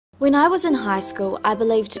When I was in high school, I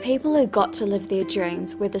believed people who got to live their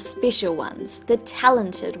dreams were the special ones, the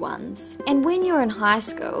talented ones. And when you're in high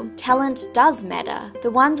school, talent does matter.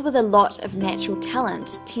 The ones with a lot of natural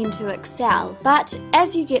talent tend to excel. But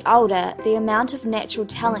as you get older, the amount of natural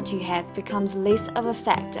talent you have becomes less of a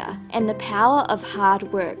factor, and the power of hard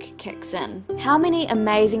work kicks in. How many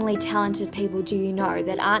amazingly talented people do you know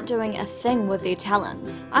that aren't doing a thing with their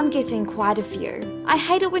talents? I'm guessing quite a few. I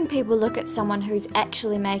hate it when people look at someone who's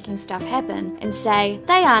actually making stuff happen and say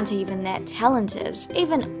they aren't even that talented.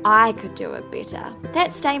 Even I could do it better.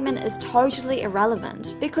 That statement is totally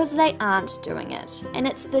irrelevant because they aren't doing it, and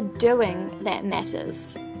it's the doing that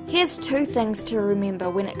matters. Here's 2 things to remember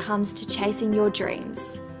when it comes to chasing your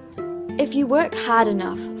dreams. If you work hard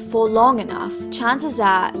enough for long enough, chances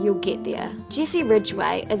are you'll get there. Jesse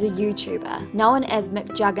Ridgway is a YouTuber known as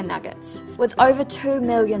McJuggernuggets with over 2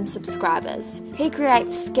 million subscribers. He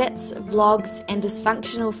creates skits, vlogs, and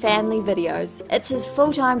dysfunctional family videos. It's his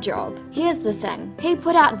full-time job. Here's the thing, he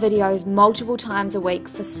put out videos multiple times a week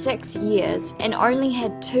for 6 years and only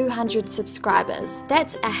had 200 subscribers.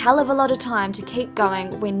 That's a hell of a lot of time to keep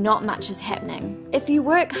going when not much is happening. If you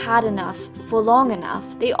work hard enough for long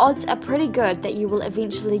enough, the odds are pretty good that you will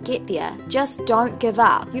eventually get there. Just don't give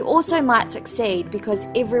up. You also might succeed because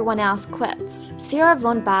everyone else quits. Sarah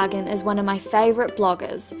Von Bargen is one of my favourite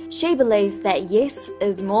bloggers. She believes that yes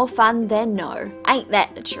is more fun than no. Ain't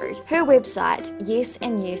that the truth? Her website, Yes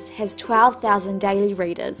and Yes, has 12,000 daily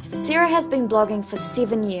readers. Sarah has been blogging for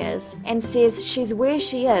 7 years and says she's where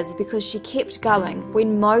she is because she kept going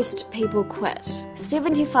when most people quit.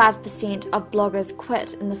 75% of bloggers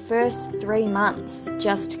quit in the first 3 months.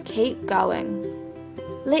 Just keep going.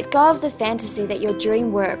 Let go of the fantasy that your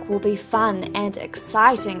dream work will be fun and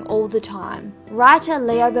exciting all the time. Writer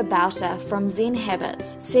Leo Babauta from Zen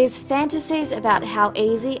Habits says fantasies about how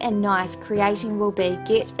easy and nice creating will be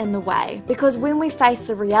get in the way, because when we face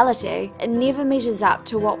the reality, it never measures up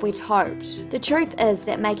to what we'd hoped. The truth is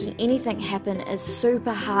that making anything happen is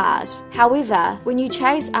super hard. However, when you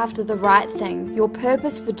chase after the right thing, your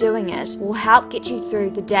purpose for doing it will help get you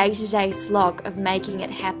through the day-to-day slog of making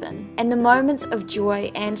it happen, and the moments of joy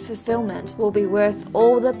and fulfillment will be worth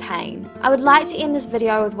all the pain. I would like to end this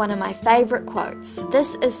video with one of my favourite quotes.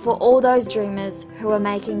 This is for all those dreamers who are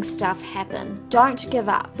making stuff happen. Don't give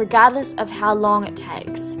up, regardless of how long it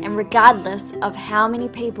takes, and regardless of how many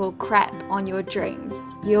people crap on your dreams.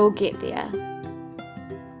 You'll get there.